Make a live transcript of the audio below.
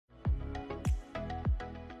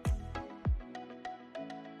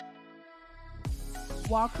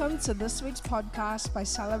Welcome to this week's podcast by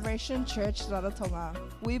Celebration Church Rarotonga.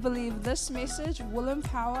 We believe this message will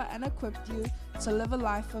empower and equip you to live a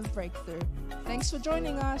life of breakthrough. Thanks for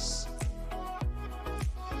joining us. I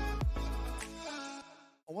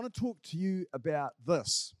want to talk to you about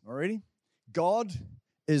this, already? God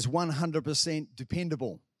is 100%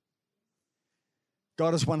 dependable.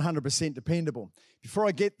 God is 100% dependable. Before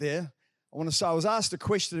I get there, I want to say I was asked a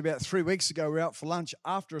question about 3 weeks ago. We were out for lunch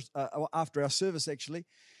after our service, actually.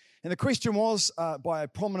 And the question was by a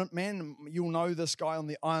prominent man. You'll know this guy on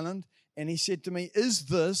the island. And he said to me, is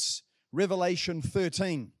this Revelation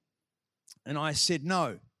 13? And I said,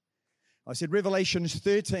 no. I said, Revelation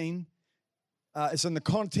 13 is in the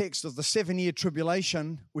context of the 7-year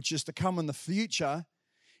tribulation, which is to come in the future.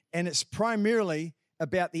 And it's primarily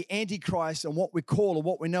about the Antichrist and what we call or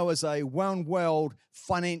what we know as a one world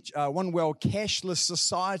cashless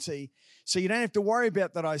society. So you don't have to worry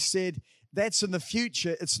about that. I said that's in the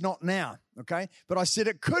future. It's not now, okay? But I said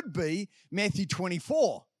it could be Matthew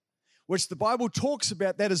 24, which the Bible talks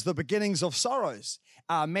about that as the beginnings of sorrows.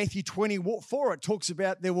 Matthew 24, it talks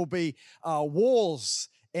about there will be wars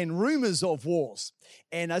and rumors of wars.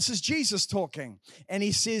 And this is Jesus talking. And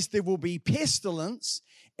he says there will be pestilence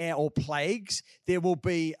or plagues. There will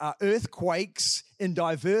be earthquakes in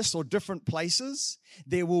diverse or different places.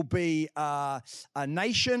 There will be a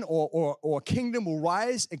nation or a kingdom will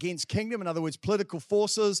rise against kingdom. In other words, political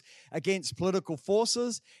forces against political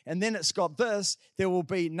forces. And then it's got this. There will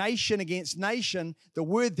be nation against nation. The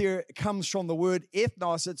word there comes from the word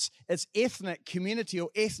ethnos. It's ethnic community or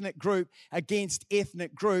ethnic group against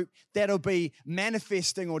ethnic group. That'll be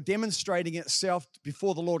manifesting or demonstrating itself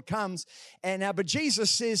before the Lord comes. And but Jesus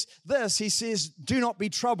says this. He says, do not be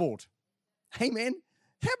troubled. Amen.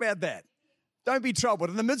 How about that? Don't be troubled.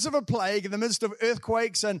 In the midst of a plague, in the midst of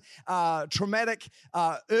earthquakes and traumatic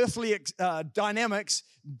earthly dynamics,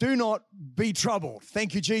 do not be troubled.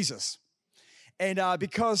 Thank you, Jesus. And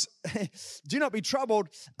because do not be troubled,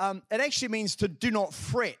 it actually means to do not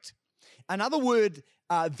fret. Another word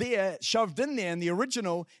there, shoved in there in the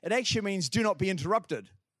original, it actually means do not be interrupted.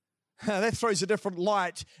 That throws a different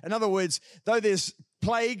light. In other words, though there's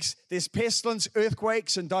plagues, there's pestilence,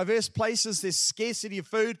 earthquakes in diverse places, there's scarcity of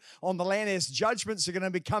food on the land, as judgments are going to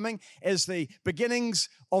be coming, as the beginnings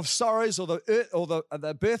of sorrows or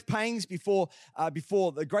the birth pains before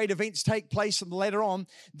the great events take place and later on,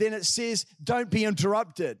 then it says, don't be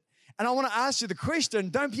interrupted. And I want to ask you the question,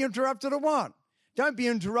 don't be interrupted at what? Don't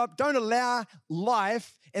allow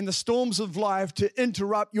life and the storms of life to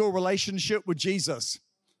interrupt your relationship with Jesus.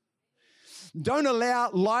 Don't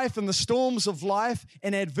allow life and the storms of life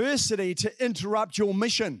and adversity to interrupt your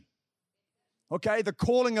mission. Okay, the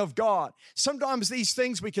calling of God. Sometimes these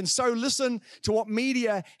things we can so listen to what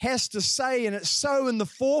media has to say, and it's so in the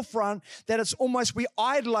forefront that it's almost we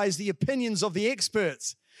idolize the opinions of the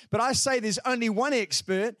experts. But I say there's only one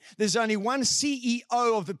expert, there's only one CEO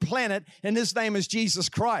of the planet, and his name is Jesus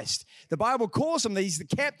Christ. The Bible calls him, he's the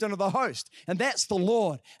captain of the host, and that's the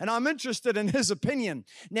Lord. And I'm interested in his opinion.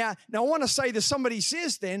 Now I want to say that somebody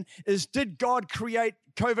says then, did God create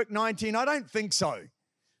COVID-19? I don't think so.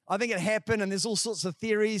 I think it happened, and there's all sorts of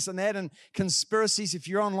theories and that and conspiracies if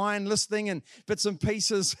you're online listening and bits and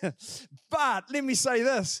pieces. But let me say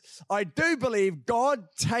this. I do believe God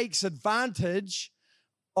takes advantage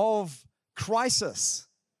of crisis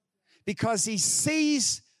because he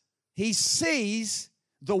sees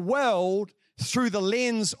the world through the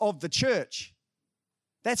lens of the church.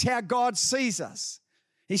 That's how God sees us.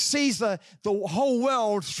 He sees the whole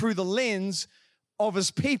world through the lens of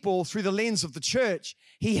his people, through the lens of the church.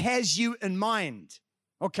 He has you in mind.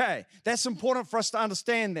 Okay, that's important for us to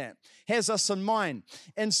understand that. Has us in mind.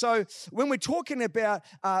 And so when we're talking about,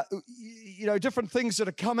 different things that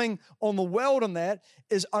are coming on the world and that,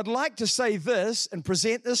 is I'd like to say this and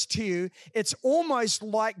present this to you. It's almost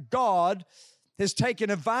like God has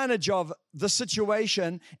taken advantage of the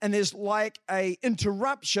situation and there's like a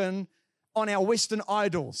interruption on our Western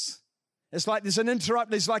idols. It's like there's an interrupt,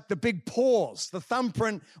 there's like the big pause, the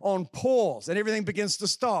thumbprint on pause, and everything begins to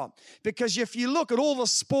stop. Because if you look at all the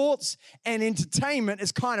sports and entertainment,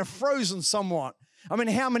 it's kind of frozen somewhat. I mean,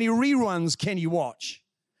 how many reruns can you watch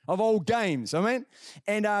of old games? I mean,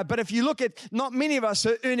 and but if you look at, not many of us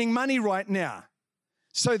are earning money right now.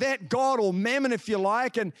 So that God or mammon, if you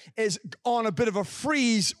like, and is on a bit of a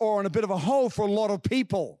freeze or on a bit of a hold for a lot of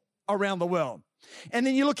people around the world. And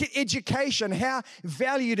then you look at education, how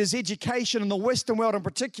valued is education in the Western world in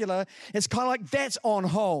particular? It's kind of like that's on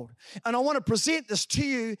hold. And I want to present this to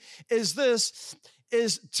you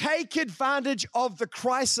is take advantage of the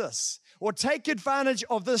crisis or take advantage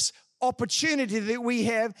of this opportunity that we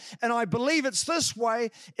have. And I believe it's this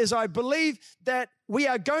way, is I believe that we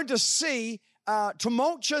are going to see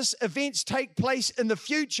tumultuous events take place in the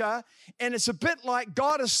future, and it's a bit like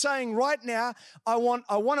God is saying right now, I want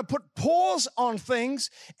to put pause on things,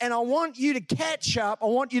 and I want you to catch up. I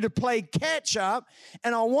want you to play catch up,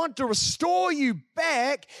 and I want to restore you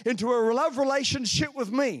back into a love relationship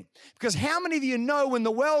with me. Because how many of you know when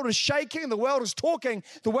the world is shaking, the world is talking,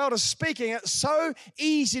 the world is speaking, it's so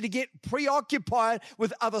easy to get preoccupied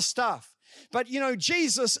with other stuff. But you know,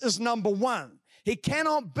 Jesus is number one. He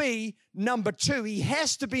cannot be number two. He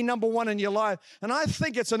has to be number one in your life. And I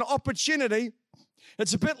think it's an opportunity.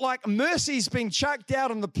 It's a bit like mercy's being chucked out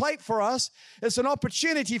on the plate for us. It's an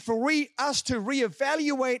opportunity for us to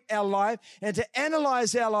reevaluate our life and to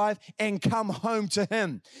analyze our life and come home to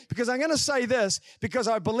Him. Because I'm going to say this, because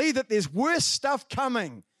I believe that there's worse stuff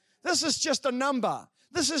coming. This is just a number.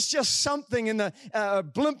 This is just something in the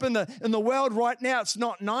blimp in the world right now. It's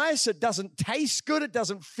not nice. It doesn't taste good. It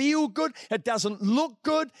doesn't feel good. It doesn't look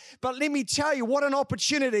good. But let me tell you, what an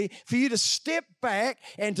opportunity for you to step back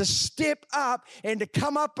and to step up and to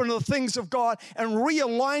come up into the things of God and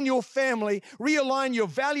realign your family, realign your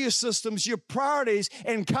value systems, your priorities,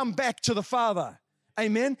 and come back to the Father.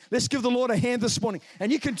 Amen. Let's give the Lord a hand this morning.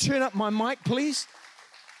 And you can turn up my mic, please.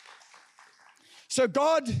 So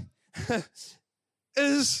God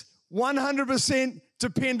is 100%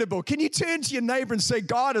 dependable. Can you turn to your neighbor and say,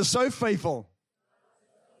 God is so faithful?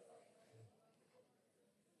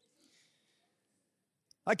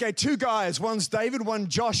 Okay, two guys. One's David, one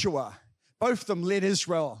Joshua. Both of them led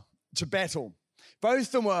Israel to battle. Both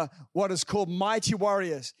of them were what is called mighty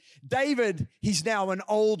warriors. David, he's now an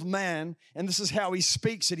old man, and this is how he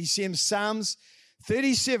speaks it. He says in Psalms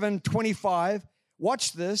 37:25,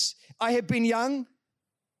 watch this, I have been young,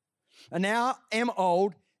 and now am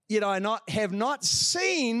old, yet I have not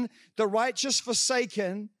seen the righteous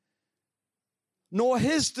forsaken, nor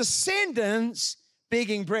his descendants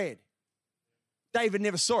begging bread. David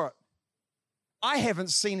never saw it. I haven't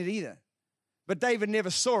seen it either, but David never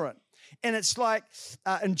saw it. And it's like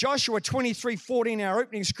in Joshua 23:14, our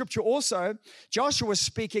opening scripture also, Joshua's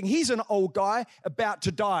speaking. He's an old guy about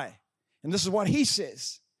to die. And this is what he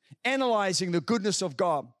says, analyzing the goodness of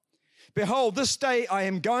God. Behold, this day I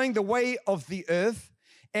am going the way of the earth,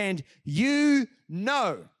 and you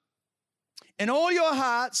know in all your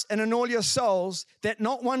hearts and in all your souls that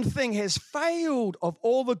not one thing has failed of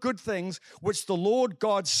all the good things which the Lord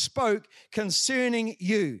God spoke concerning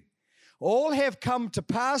you. All have come to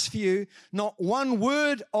pass for you, not one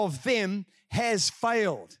word of them has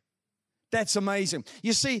failed. That's amazing.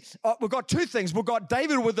 You see, we've got two things. We've got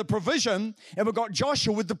David with the provision, and we've got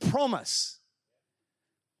Joshua with the promise.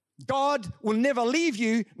 God will never leave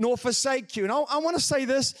you nor forsake you. And I want to say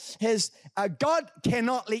this, God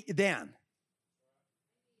cannot let you down.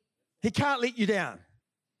 He can't let you down.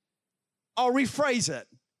 I'll rephrase it.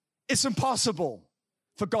 It's impossible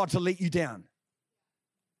for God to let you down.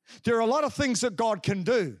 There are a lot of things that God can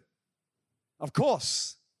do. Of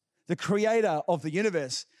course, the creator of the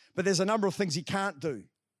universe, but there's a number of things He can't do.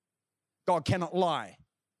 God cannot lie.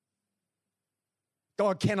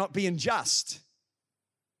 God cannot be unjust.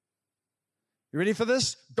 You ready for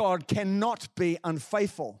this? God cannot be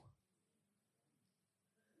unfaithful.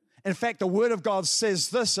 In fact, the Word of God says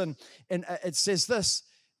this, and it says this,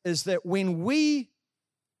 is that when we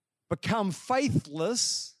become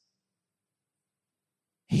faithless,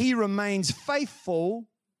 He remains faithful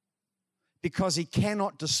because He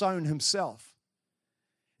cannot disown Himself.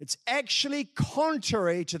 It's actually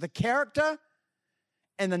contrary to the character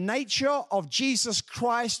and the nature of Jesus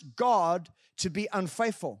Christ, God, to be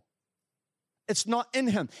unfaithful. It's not in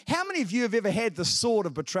Him. How many of you have ever had the sword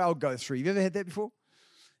of betrayal go through? You've ever had that before?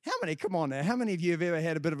 How many? Come on now. How many of you have ever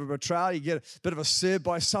had a bit of a betrayal? You get a bit of a serve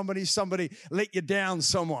by somebody let you down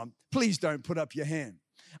someone. Please don't put up your hand.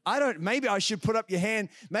 Maybe I should put up your hand.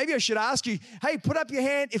 Maybe I should ask you, hey, put up your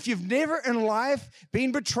hand if you've never in life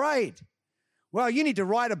been betrayed. Well, you need to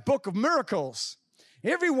write a book of miracles.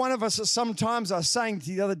 Every one of us at sometimes, I was saying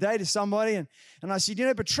the other day to somebody, and I said,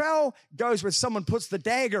 betrayal goes where someone puts the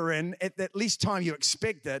dagger in at the least time you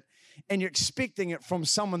expect it, and you're expecting it from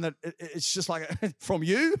someone that it's just like, from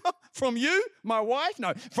you? From you? My wife?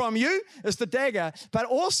 No, from you? It's the dagger. But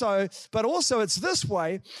also it's this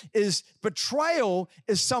way, is betrayal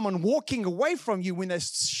is someone walking away from you when they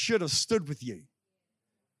should have stood with you.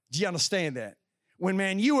 Do you understand that? When,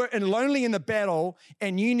 man, you were lonely in the battle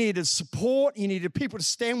and you needed support, you needed people to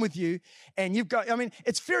stand with you, and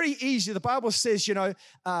it's very easy. The Bible says,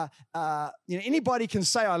 anybody can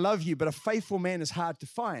say, I love you, but a faithful man is hard to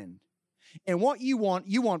find. And what you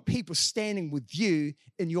want people standing with you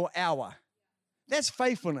in your hour. That's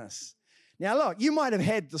faithfulness. Now look, you might have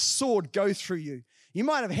had the sword go through you. You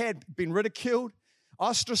might have been ridiculed,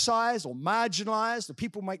 ostracized, or marginalized, or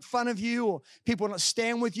people make fun of you, or people not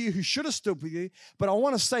stand with you who should have stood with you. But I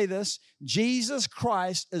want to say this, Jesus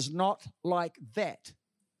Christ is not like that.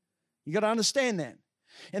 You got to understand that.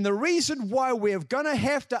 And the reason why we're going to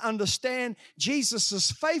have to understand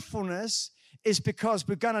Jesus' faithfulness is because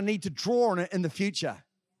we're going to need to draw on it in the future.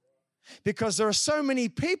 Because there are so many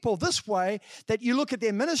people this way that you look at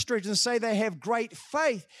their ministries and say they have great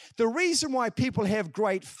faith. The reason why people have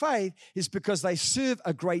great faith is because they serve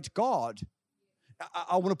a great God.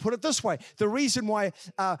 I want to put it this way. The reason why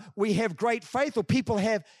we have great faith, or people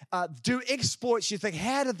do exploits, you think,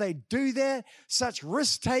 how did they do that? Such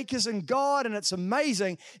risk takers in God, and it's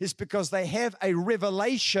amazing, is because they have a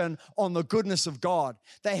revelation on the goodness of God.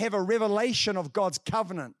 They have a revelation of God's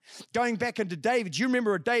covenant. Going back into David, you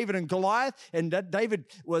remember David and Goliath? And David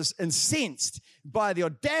was incensed by the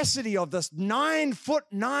audacity of this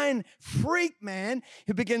 9'9" freak man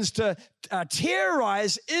who begins to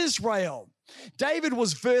terrorize Israel. David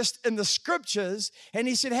was versed in the scriptures, and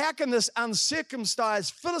he said, how can this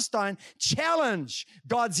uncircumcised Philistine challenge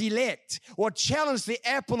God's elect or challenge the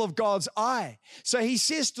apple of God's eye? So he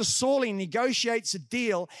says to Saul, he negotiates a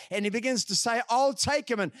deal, and he begins to say, I'll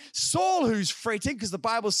take him. And Saul, who's fretting, because the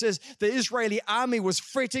Bible says the Israeli army was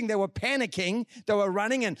fretting, they were panicking, they were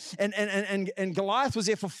running, and Goliath was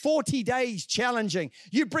there for 40 days challenging.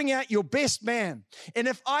 You bring out your best man, and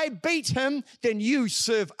if I beat him, then you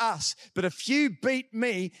serve us. But if you beat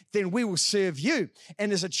me, then we will serve you.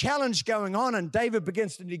 And there's a challenge going on, and David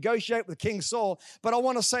begins to negotiate with King Saul. But I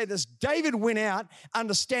want to say this, David went out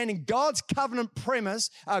understanding God's covenant promise.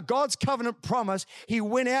 He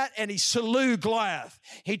went out and he slew Goliath.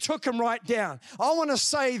 He took him right down. I want to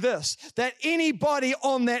say this, that anybody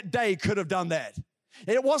on that day could have done that.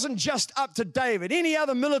 It wasn't just up to David. Any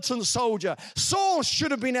other militant soldier, Saul should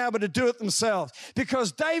have been able to do it themselves,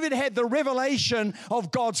 because David had the revelation of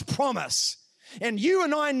God's promise. And you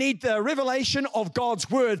and I need the revelation of God's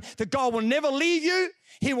word, that God will never leave you.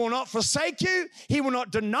 He will not forsake you. He will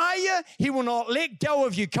not deny you. He will not let go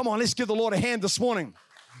of you. Come on, let's give the Lord a hand this morning.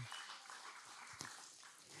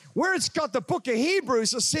 Where it's got the book of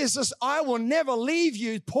Hebrews, it says this, I will never leave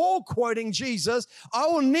you. Paul quoting Jesus, I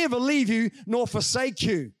will never leave you nor forsake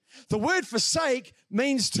you. The word forsake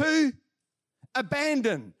means to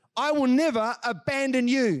abandon. I will never abandon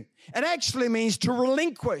you. It actually means to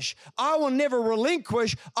relinquish. I will never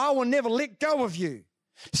relinquish. I will never let go of you.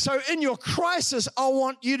 So in your crisis, I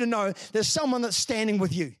want you to know there's someone that's standing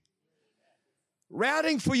with you,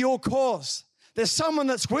 routing for your cause. There's someone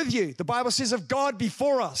that's with you. The Bible says, if God be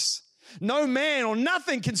for us, no man or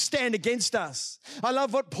nothing can stand against us. I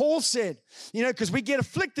love what Paul said, because we get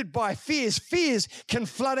afflicted by fears. Fears can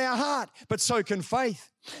flood our heart, but so can faith.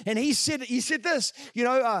 And he said this,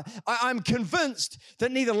 I'm convinced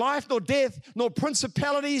that neither life nor death, nor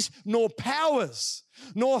principalities, nor powers,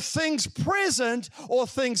 nor things present or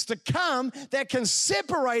things to come that can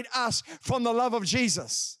separate us from the love of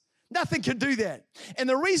Jesus. Nothing can do that. And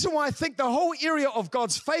the reason why I think the whole area of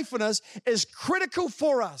God's faithfulness is critical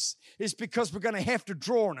for us is because we're going to have to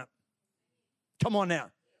draw on it. Come on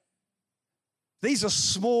now. These are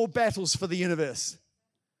small battles for the universe.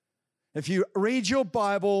 If you read your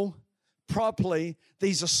Bible properly,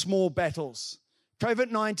 these are small battles.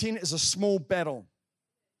 COVID-19 is a small battle.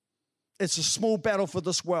 It's a small battle for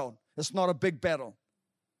this world. It's not a big battle.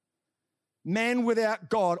 Man without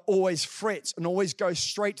God always frets and always goes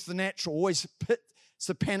straight to the natural, always hits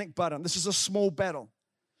the panic button. This is a small battle.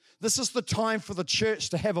 This is the time for the church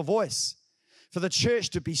to have a voice, for the church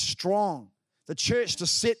to be strong, the church to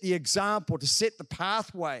set the example, to set the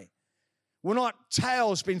pathway. We're not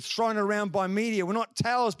tales being thrown around by media. We're not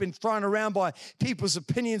tales being thrown around by people's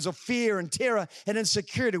opinions of fear and terror and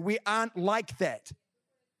insecurity. We aren't like that.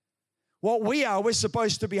 What we are, we're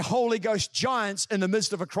supposed to be Holy Ghost giants in the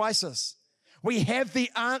midst of a crisis. We have the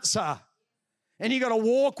answer, and you got to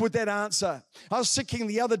walk with that answer. I was thinking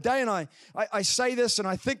the other day, and I say this, and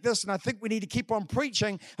I think this, and I think we need to keep on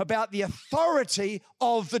preaching about the authority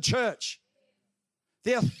of the church,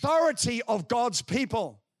 the authority of God's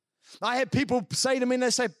people. I had people say to me, and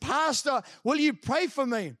they say, Pastor, will you pray for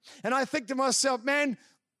me? And I think to myself, man,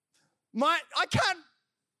 I can't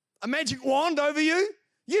a magic wand over you.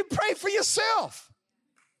 You pray for yourself.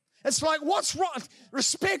 It's like, what's wrong?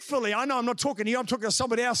 Respectfully, I know I'm not talking to you, I'm talking to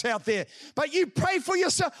somebody else out there. But you pray for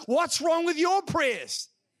yourself. What's wrong with your prayers?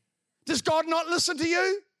 Does God not listen to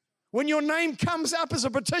you? When your name comes up as a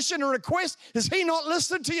petition or request, is he not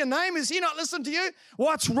listening to your name? Is he not listening to you?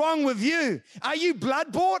 What's wrong with you? Are you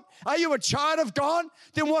blood-bought? Are you a child of God?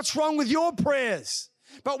 Then what's wrong with your prayers?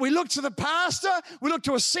 But we look to the pastor, we look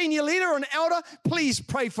to a senior leader or an elder, please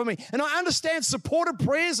pray for me. And I understand supportive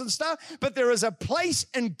prayers and stuff, but there is a place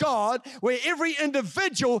in God where every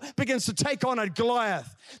individual begins to take on a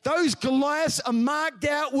Goliath. Those Goliaths are marked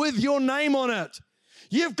out with your name on it.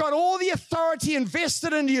 You've got all the authority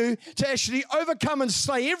invested in you to actually overcome and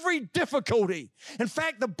slay every difficulty. In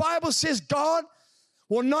fact, the Bible says God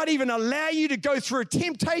will not even allow you to go through a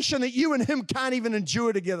temptation that you and him can't even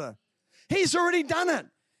endure together. He's already done it.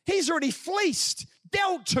 He's already fleeced,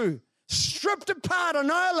 dealt to, stripped apart,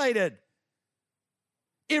 annihilated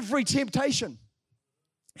every temptation.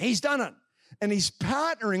 He's done it, and he's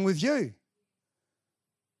partnering with you.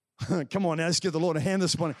 Come on now, let's give the Lord a hand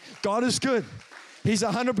this morning. God is good. He's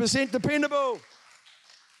 100% dependable.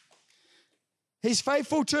 He's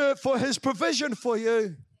faithful for his provision for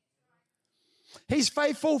you. He's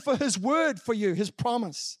faithful for his word for you, his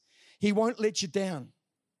promise. He won't let you down.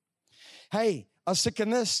 Hey, I was thinking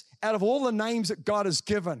this, out of all the names that God has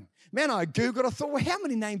given, man, I Googled, I thought, well, how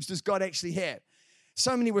many names does God actually have?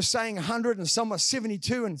 So many were saying 100 and some were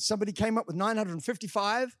 72, and somebody came up with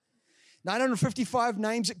 955. 955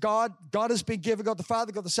 names that God has been given, God the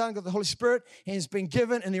Father, God the Son, God the Holy Spirit, has been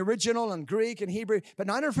given in the original and Greek and Hebrew, but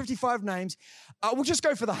 955 names. We'll just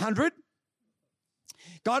go for the 100.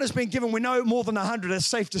 God has been given, we know more than 100, it's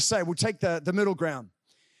safe to say. We'll take the middle ground.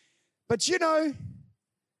 But you know,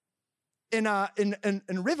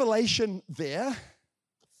 in Revelation there,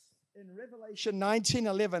 in Revelation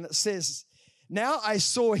 19:11, it says, "Now I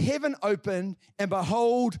saw heaven open, and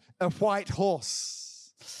behold, a white horse.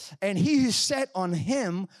 And he who sat on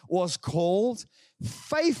him was called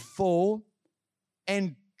Faithful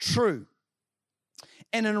and True.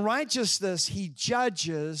 And in righteousness he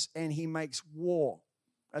judges and he makes war."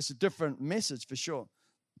 That's a different message for sure.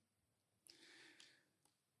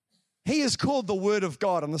 He is called the Word of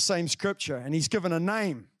God in the same scripture, and he's given a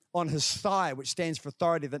name on his thigh, which stands for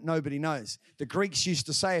authority that nobody knows. The Greeks used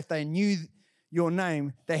to say if they knew your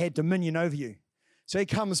name, they had dominion over you. So he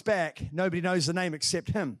comes back, nobody knows the name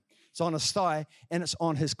except him. It's on his thigh and it's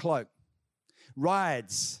on his cloak.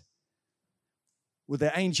 Rides with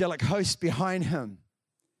the angelic host behind him.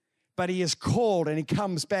 But he is called and he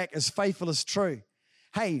comes back as faithful as true.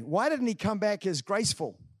 Hey, why didn't he come back as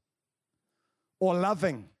graceful or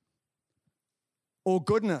loving or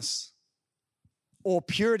goodness or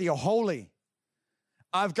purity or holy?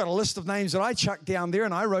 I've got a list of names that I chucked down there,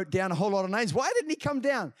 and I wrote down a whole lot of names. Why didn't he come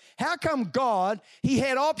down? How come God, he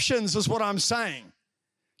had options is what I'm saying.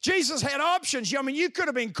 Jesus had options. I mean, you could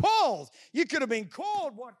have been called. You could have been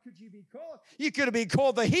called. What could you be called? You could have been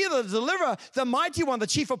called the healer, the deliverer, the mighty one, the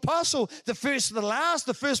chief apostle, the first and the last,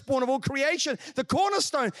 the firstborn of all creation, the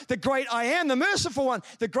cornerstone, the great I am, the merciful one,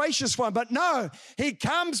 the gracious one. But no, he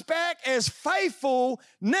comes back as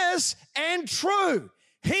faithfulness and true.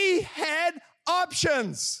 He had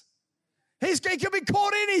options. He could be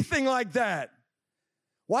called anything like that.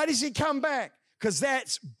 Why does he come back? Because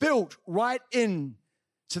that's built right in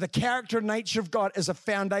to the character and nature of God as a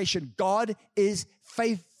foundation. God is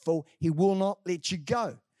faithful. He will not let you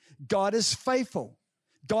go. God is faithful.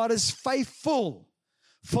 God is faithful,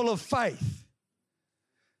 full of faith.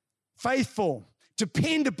 Faithful,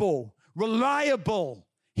 dependable, reliable.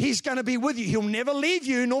 He's going to be with you. He'll never leave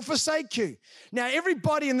you nor forsake you. Now,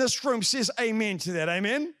 everybody in this room says amen to that.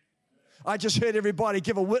 Amen? I just heard everybody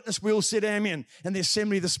give a witness. We all said amen in the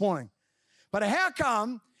assembly this morning. But how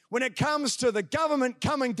come when it comes to the government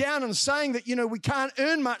coming down and saying that, we can't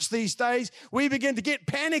earn much these days, we begin to get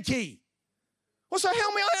panicky? Well, so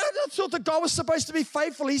help me. I thought that God was supposed to be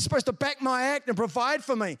faithful. He's supposed to back my act and provide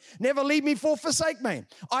for me, never leave me or forsake me.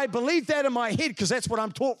 I believe that in my head because that's what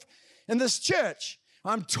I'm taught in this church.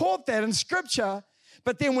 I'm taught that in Scripture,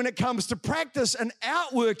 but then when it comes to practice and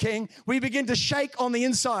outworking, we begin to shake on the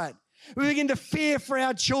inside. We begin to fear for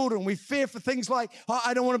our children. We fear for things like,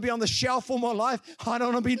 I don't want to be on the shelf all my life. I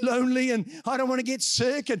don't want to be lonely, and I don't want to get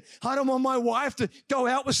sick, and I don't want my wife to go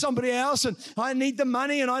out with somebody else, and I need the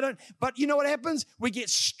money, and I don't. But you know what happens? We get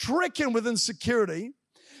stricken with insecurity,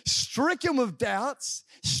 stricken with doubts,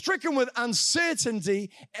 stricken with uncertainty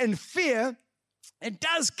and fear. It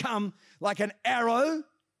does come like an arrow,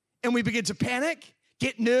 and we begin to panic,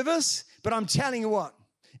 get nervous. But I'm telling you what,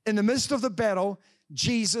 in the midst of the battle,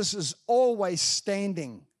 Jesus is always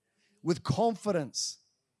standing with confidence.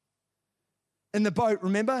 In the boat,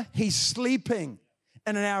 remember? He's sleeping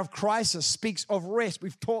in an hour of crisis, speaks of rest.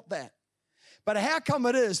 We've taught that. But how come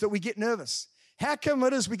it is that we get nervous? How come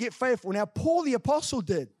it is we get fearful? Now, Paul the apostle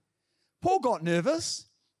did. Paul got nervous.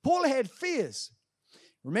 Paul had fears.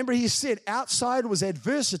 Remember, he said outside was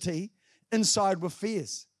adversity, inside were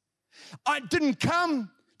fears. I didn't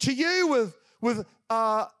come to you with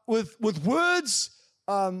words,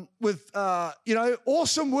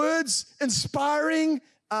 awesome words, inspiring,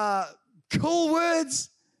 cool words,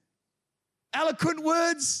 eloquent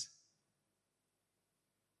words.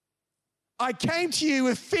 I came to you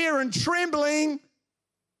with fear and trembling,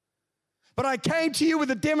 but I came to you with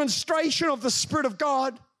a demonstration of the Spirit of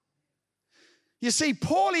God. You see,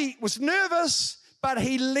 Paulie was nervous, but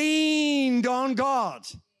he leaned on God.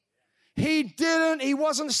 He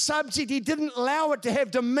wasn't subject, he didn't allow it to have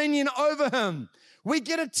dominion over him. We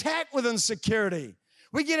get attacked with insecurity.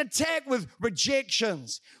 We get attacked with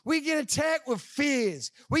rejections. We get attacked with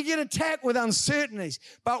fears. We get attacked with uncertainties.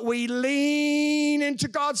 But we lean into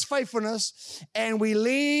God's faithfulness and we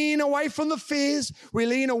lean away from the fears. We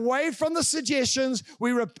lean away from the suggestions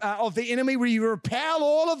of the enemy. We repel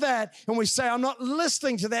all of that and we say, I'm not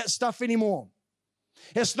listening to that stuff anymore.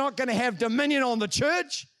 It's not going to have dominion on the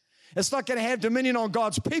church. It's not going to have dominion on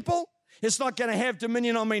God's people. It's not going to have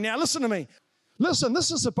dominion on me. Now, listen to me. Listen, this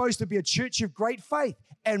is supposed to be a church of great faith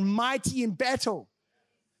and mighty in battle.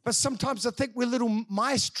 But sometimes I think we're little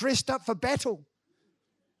mice dressed up for battle.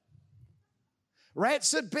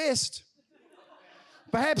 Rats at best.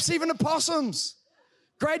 Perhaps even opossums.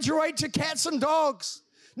 Graduate to cats and dogs.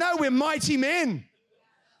 No, we're mighty men.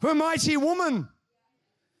 We're mighty women.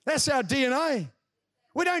 That's our DNA.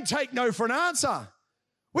 We don't take no for an answer.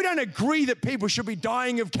 We don't agree that people should be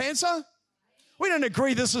dying of cancer. We don't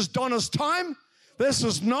agree this is Donna's time. This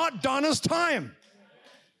is not Donna's time.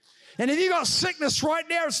 And if you got sickness right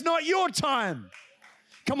now, it's not your time.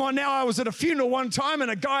 Come on now, I was at a funeral one time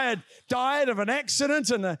and a guy had died of an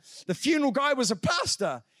accident and the funeral guy was a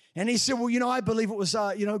pastor. And he said, well, I believe it was,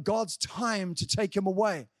 God's time to take him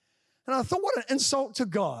away. And I thought, what an insult to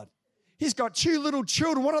God. He's got 2 little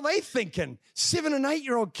children. What are they thinking? 7 and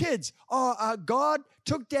 8-year-old kids. God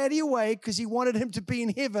took daddy away because he wanted him to be in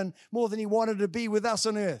heaven more than he wanted to be with us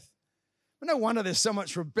on earth. No wonder there's so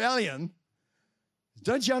much rebellion.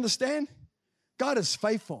 Don't you understand? God is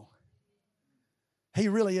faithful. He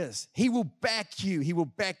really is. He will back you. He will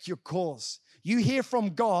back your cause. You hear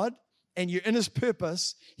from God and you're in his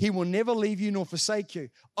purpose. He will never leave you nor forsake you.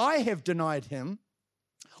 I have denied him,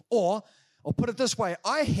 or I'll put it this way,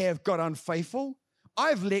 I have got unfaithful.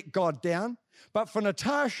 I've let God down. But for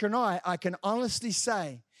Natasha and I can honestly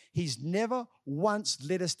say he's never once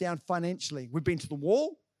let us down financially. We've been to the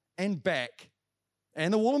wall and back,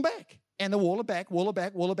 and the wall and back, and the wall and back, wall and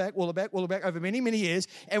back, wall and back, wall and back, wall and back over many, many years.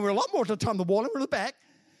 And we're a lot more to the time the wall and we're the back.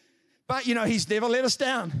 But, he's never let us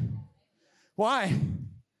down. Why?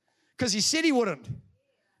 Because he said he wouldn't.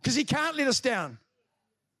 Because he can't let us down.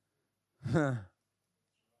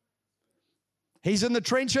 He's in the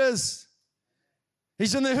trenches.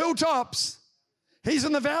 He's in the hilltops. He's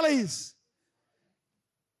in the valleys.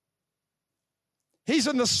 He's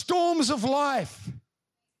in the storms of life.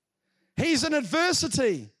 He's in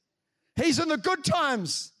adversity. He's in the good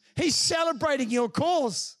times. He's celebrating your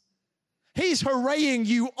cause. He's hooraying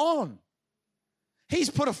you on.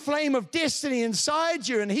 He's put a flame of destiny inside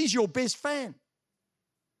you, and he's your best fan.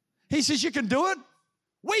 He says, you can do it.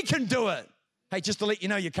 We can do it. Hey, just to let you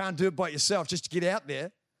know, you can't do it by yourself, just to get out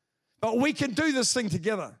there. But we can do this thing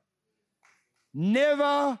together.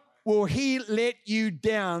 Never will he let you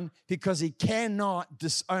down because he cannot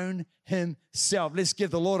disown himself. Let's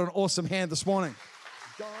give the Lord an awesome hand this morning.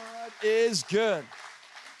 God is good.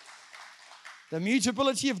 The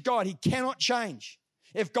mutability of God, he cannot change.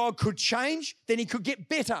 If God could change, then he could get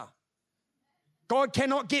better. God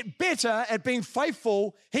cannot get better at being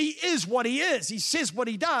faithful. He is what he is. He says what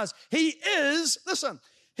he does. He is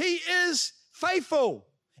faithful.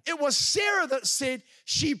 It was Sarah that said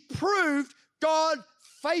she proved God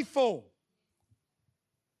faithful.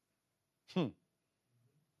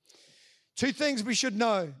 2 things we should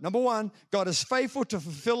know. Number 1, God is faithful to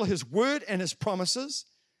fulfill his word and his promises.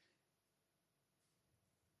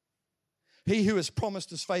 He who has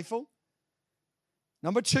promised is faithful.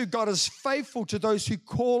 Number 2, God is faithful to those who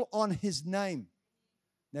call on his name.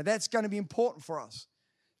 Now that's going to be important for us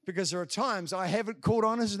because there are times I haven't called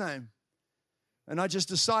on his name and I just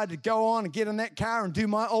decided to go on and get in that car and do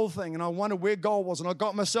my old thing, and I wonder where God was, and I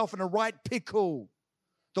got myself in a right pickle.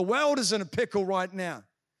 The world is in a pickle right now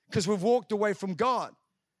because we've walked away from God.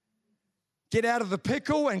 Get out of the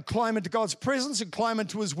pickle and climb into God's presence and climb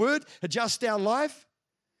into his word, adjust our life,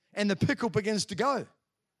 and the pickle begins to go.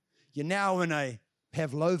 You're now in a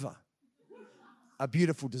pavlova, a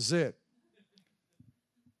beautiful dessert.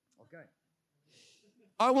 Okay.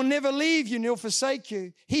 I will never leave you nor forsake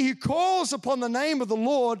you. He who calls upon the name of the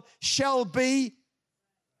Lord shall be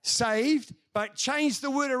saved. But change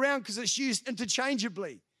the word around because it's used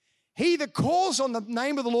interchangeably. He that calls on the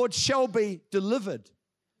name of the Lord shall be delivered.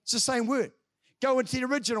 It's the same word. Go into the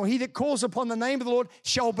original. He that calls upon the name of the Lord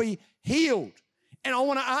shall be healed. And I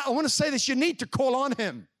want to say this, you need to call on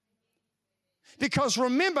him. Because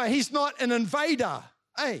remember, he's not an invader.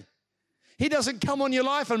 Hey, he doesn't come on your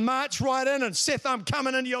life and march right in and Seth, I'm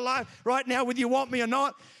coming into your life right now whether you want me or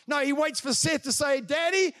not. No, he waits for Seth to say,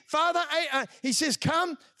 Daddy, Father, he says,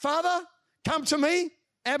 come, Father, come to me.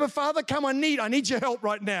 Abba, Father, come, I need your help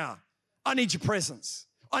right now. I need your presence.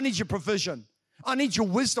 I need your provision. I need your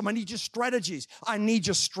wisdom. I need your strategies. I need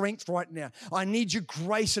your strength right now. I need your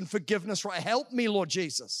grace and forgiveness right. Help me, Lord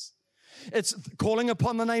Jesus. It's calling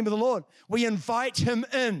upon the name of the Lord. We invite him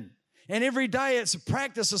in. And every day it's a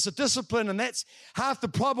practice, it's a discipline, and that's half the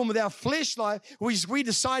problem with our flesh life. We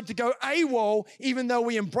decide to go AWOL even though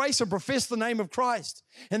we embrace and profess the name of Christ.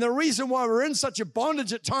 And the reason why we're in such a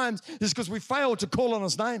bondage at times is because we fail to call on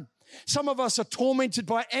his name. Some of us are tormented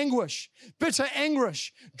by anguish, bitter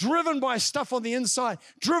anguish, driven by stuff on the inside,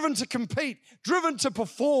 driven to compete, driven to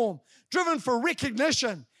perform, driven for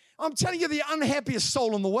recognition. I'm telling you, the unhappiest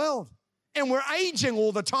soul in the world. And we're aging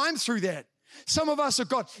all the time through that. Some of us have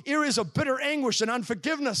got areas of bitter anguish and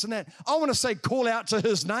unforgiveness and that. I want to say call out to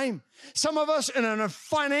his name. Some of us in a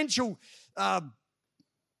financial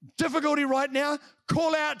difficulty right now,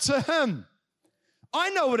 call out to him. I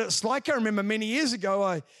know what it's like. I remember many years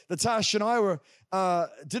ago, Natasha and I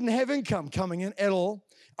didn't have income coming in at all.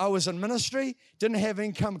 I was in ministry, didn't have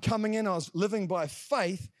income coming in. I was living by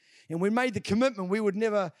faith, and we made the commitment we would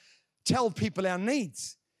never tell people our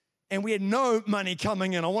needs. And we had no money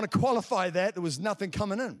coming in. I want to qualify that. There was nothing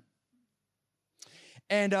coming in.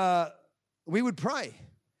 And we would pray.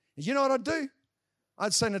 You know what I'd do?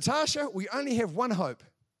 I'd say, Natasha, we only have one hope.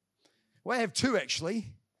 Well, I have two,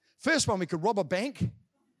 actually. First one, we could rob a bank.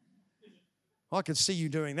 I could see you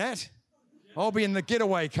doing that. I'll be in the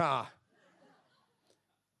getaway car.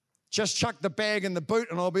 Just chuck the bag in the boot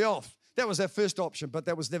and I'll be off. That was our first option, but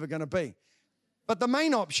that was never going to be. But the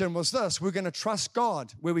main option was this. We're going to trust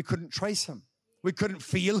God where we couldn't trace him. We couldn't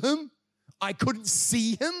feel him. I couldn't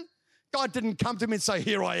see him. God didn't come to me and say,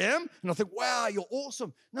 here I am. And I think, wow, you're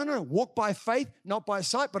awesome. No. Walk by faith, not by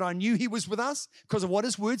sight. But I knew he was with us because of what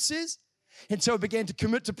his word says. And so I began to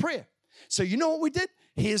commit to prayer. So you know what we did?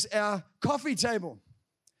 Here's our coffee table,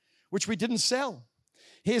 which we didn't sell.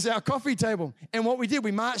 Here's our coffee table. And what we did,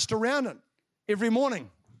 we marched around it every morning.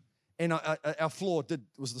 And our floor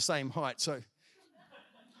was the same height.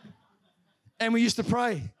 And we used to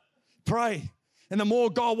pray. And the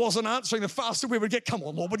more God wasn't answering, the faster we would get. Come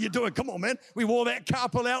on, Lord, what are you doing? Come on, man. We wore that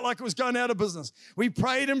carpet out like it was going out of business. We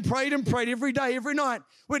prayed and prayed and prayed every day, every night.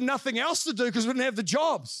 We had nothing else to do because we didn't have the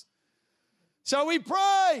jobs. So we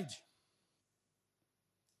prayed.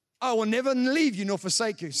 I will never leave you nor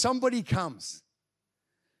forsake you. Somebody comes,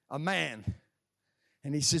 a man,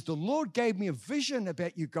 and he says, the Lord gave me a vision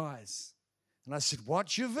about you guys. And I said,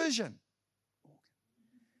 what's your vision?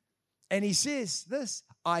 And he says this,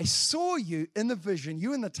 I saw you in the vision,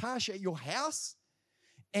 you and Natasha at your house,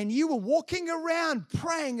 and you were walking around,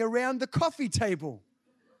 praying around the coffee table.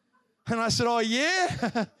 And I said, oh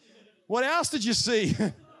yeah? What else did you see?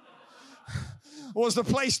 Was the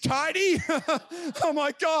place tidy? Oh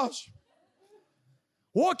my gosh.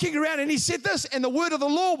 Walking around, and he said this, and the word of the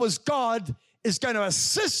Lord was, God is going to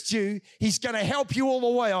assist you. He's going to help you all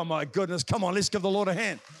the way. Oh my goodness, come on, let's give the Lord a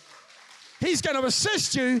hand. He's going to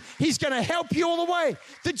assist you. He's going to help you all the way.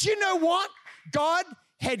 Did you know what? God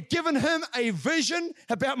had given him a vision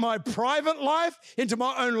about my private life into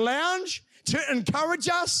my own lounge to encourage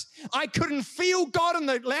us. I couldn't feel God in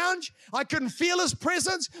the lounge. I couldn't feel his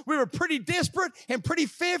presence. We were pretty desperate and pretty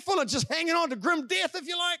fearful and just hanging on to grim death, if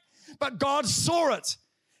you like. But God saw it.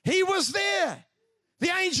 He was there. The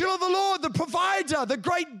angel of the Lord, the provider, the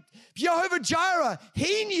great Jehovah Jireh.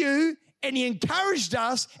 He knew, and he encouraged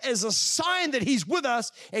us as a sign that he's with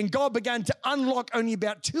us. And God began to unlock only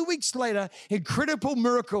about 2 weeks later incredible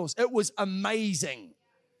miracles. It was amazing.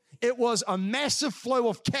 It was a massive flow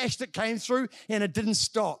of cash that came through, and it didn't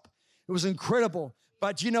stop. It was incredible.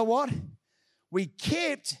 But you know what? We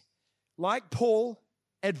kept, like Paul,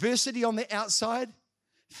 adversity on the outside,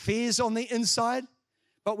 fears on the inside,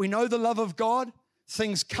 but we know the love of God,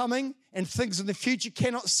 things coming and things in the future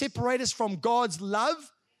cannot separate us from God's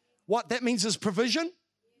love. What that means is provision.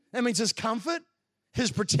 That means his comfort,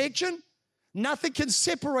 his protection. Nothing can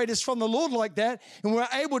separate us from the Lord like that. And we're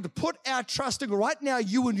able to put our trust in right now,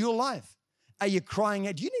 you and your life. Are you crying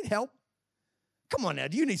out? Do you need help? Come on now,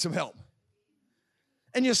 do you need some help?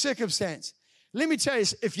 in your circumstance. Let me tell you,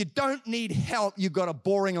 if you don't need help, you've got a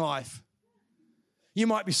boring life. You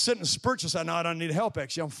might be sitting spiritual saying, no, I don't need help,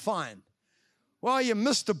 actually, I'm fine. Well, you're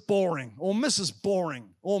Mr. Boring, or Mrs. Boring,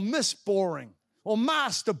 or Miss Boring, or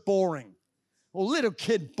Master Boring, or little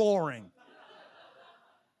kid boring.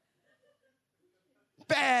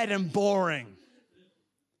 Bad and boring.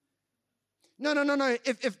 No.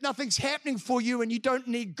 If nothing's happening for you and you don't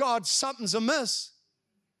need God, something's amiss.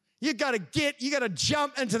 You got to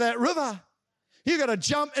jump into that river. You got to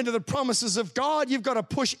jump into the promises of God. You've got to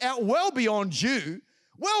push out well beyond you,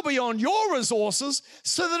 well beyond your resources,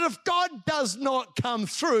 so that if God does not come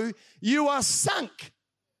through, you are sunk.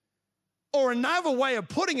 Or another way of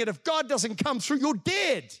putting it, if God doesn't come through, you're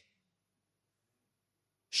dead.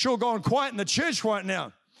 Sure gone quiet in the church right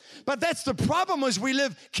now. But that's the problem, is we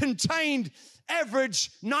live contained,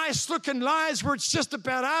 average, nice-looking lives where it's just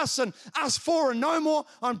about us and us four and no more.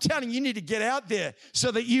 I'm telling you, you need to get out there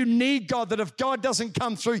so that you need God, that if God doesn't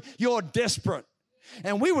come through, you're desperate.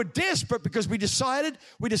 And we were desperate because we decided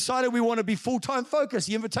we want to be full-time focused.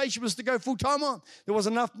 The invitation was to go full-time on. There was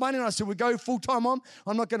enough money, and I said, we'll go full-time on.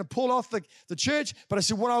 I'm not going to pull off the church, but I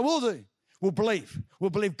said, what I will do, we'll believe. We'll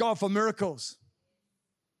believe God for miracles.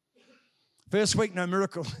 First week, no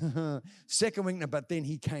miracle. Second week, no, but then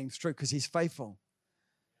he came through because he's faithful.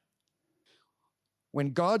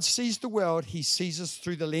 When God sees the world, he sees us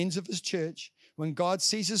through the lens of his church. When God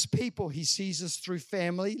sees his people, he sees us through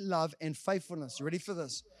family, love, and faithfulness. You ready for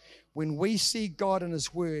this? When we see God and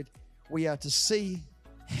his word, we are to see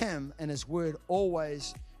him and his word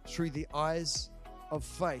always through the eyes of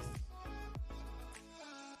faith.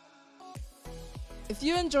 If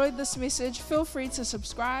you enjoyed this message, feel free to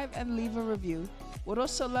subscribe and leave a review. We'd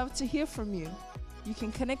also love to hear from you. You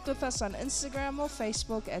can connect with us on Instagram or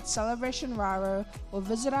Facebook at Celebration Raro, or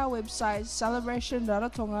visit our website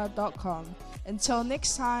celebration.rarotonga.com. Until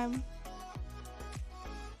next time.